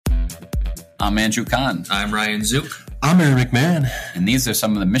I'm Andrew Kahn. I'm Ryan Zook. I'm Aaron McMahon. And these are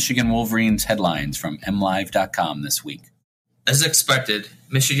some of the Michigan Wolverines headlines from MLive.com this week. As expected,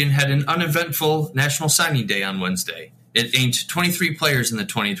 Michigan had an uneventful National Signing Day on Wednesday. It inked 23 players in the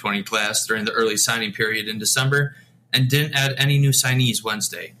 2020 class during the early signing period in December and didn't add any new signees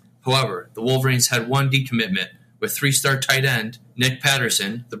Wednesday. However, the Wolverines had one decommitment, with three-star tight end Nick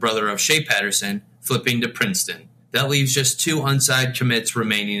Patterson, the brother of Shea Patterson, flipping to Princeton. That leaves just two unsigned commits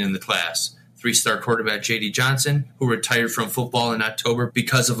remaining in the class. Three-star quarterback J.D. Johnson, who retired from football in October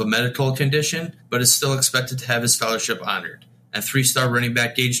because of a medical condition, but is still expected to have his scholarship honored. And three-star running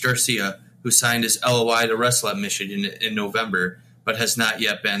back Gage Garcia, who signed his LOI to wrestle at Michigan in November, but has not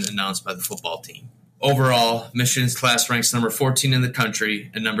yet been announced by the football team. Overall, Michigan's class ranks number 14 in the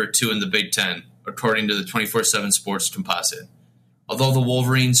country and number 2 in the Big Ten, according to the 24/7 Sports Composite. Although the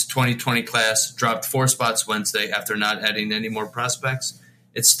Wolverines' 2020 class dropped 4 spots Wednesday after not adding any more prospects,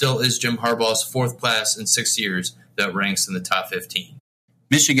 it still is Jim Harbaugh's 4th class in 6 years that ranks in the top 15.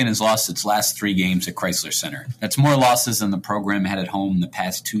 Michigan has lost its last 3 games at Chrysler Center. That's more losses than the program had at home in the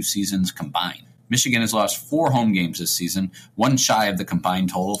past 2 seasons combined. Michigan has lost 4 home games this season, one shy of the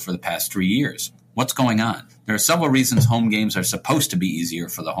combined total for the past 3 years. What's going on? There are several reasons home games are supposed to be easier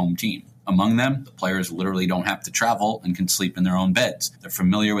for the home team. Among them, the players literally don't have to travel and can sleep in their own beds. They're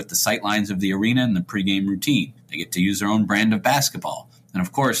familiar with the sightlines of the arena and the pregame routine. They get to use their own brand of basketball. And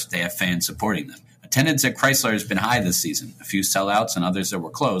of course, they have fans supporting them. Attendance at Chrysler has been high this season, a few sellouts and others that were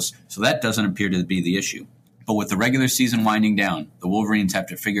close, so that doesn't appear to be the issue. But with the regular season winding down, the Wolverines have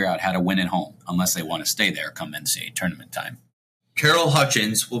to figure out how to win at home, unless they want to stay there come NCAA tournament time. Carol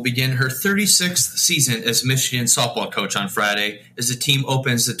Hutchins will begin her 36th season as Michigan softball coach on Friday as the team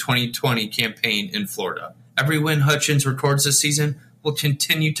opens the 2020 campaign in Florida. Every win Hutchins records this season will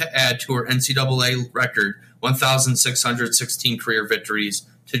continue to add to her NCAA record 1,616 career victories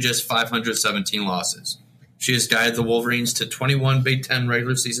to just 517 losses. She has guided the Wolverines to 21 Big Ten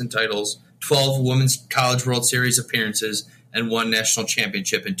regular season titles, 12 Women's College World Series appearances, and 1 national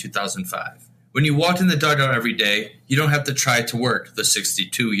championship in 2005. When you walked in the dugout every day, you don't have to try to work, the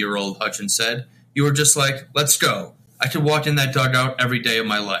 62-year-old Hutchins said. You were just like, let's go. I could walk in that dugout every day of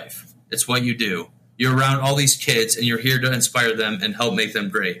my life. It's what you do. You're around all these kids, and you're here to inspire them and help make them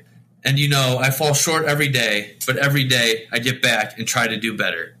great. And you know, I fall short every day, but every day I get back and try to do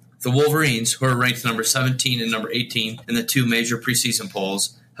better. The Wolverines, who are ranked number 17 and number 18 in the 2 major preseason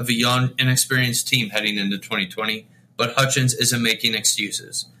polls, have a young, inexperienced team heading into 2020, but Hutchins isn't making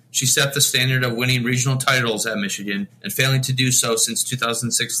excuses. She set the standard of winning regional titles at Michigan, and failing to do so since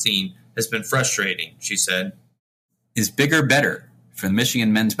 2016 has been frustrating, she said. Is bigger better? For the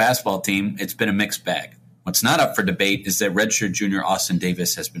Michigan men's basketball team, it's been a mixed bag. What's not up for debate is that redshirt junior Austin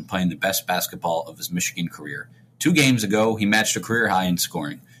Davis has been playing the best basketball of his Michigan career. 2 games ago, he matched a career high in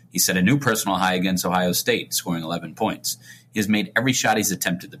scoring. He set a new personal high against Ohio State, scoring 11 points. He has made every shot he's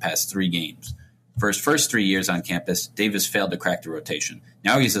attempted the past 3 games. For his first 3 years on campus, Davis failed to crack the rotation.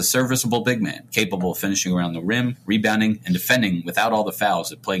 Now he's a serviceable big man, capable of finishing around the rim, rebounding, and defending without all the fouls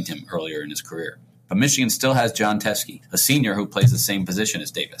that plagued him earlier in his career. But Michigan still has John Teske, a senior who plays the same position as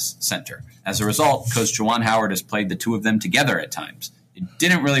Davis, center. As a result, Coach Juwan Howard has played the 2 of them together at times. It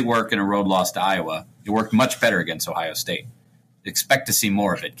didn't really work in a road loss to Iowa. It worked much better against Ohio State. Expect to see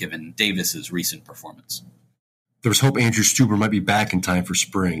more of it given Davis's recent performance. There was hope Andrew Stueber might be back in time for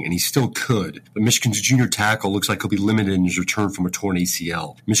spring, and he still could. But Michigan's junior tackle looks like he'll be limited in his return from a torn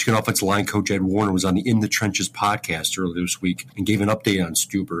ACL. Michigan offensive line coach Ed Warner was on the In the Trenches podcast earlier this week and gave an update on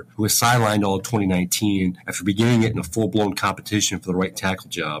Stueber, who was sidelined all of 2019 after beginning it in a full-blown competition for the right tackle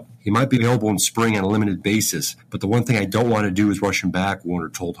job. He might be available in spring on a limited basis, but the one thing I don't want to do is rush him back, Warner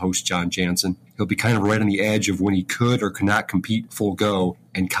told host John Jansen. He'll be kind of right on the edge of when he could or could not compete full go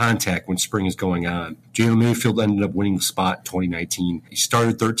and contact when spring is going on. Jalen Mayfield ended up winning the spot in 2019. He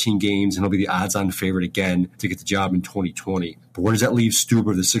started 13 games, and he'll be the odds-on favorite again to get the job in 2020. But where does that leave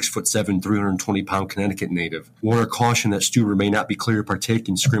Stueber, the 6'7", 320-pound Connecticut native? Warner cautioned that Stueber may not be clear to partake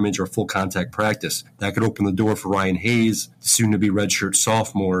in scrimmage or full contact practice. That could open the door for Ryan Hayes, the soon-to-be redshirt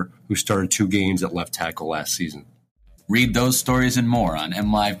sophomore, who started 2 games at left tackle last season. Read those stories and more on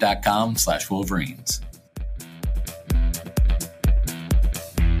MLive.com/Wolverines.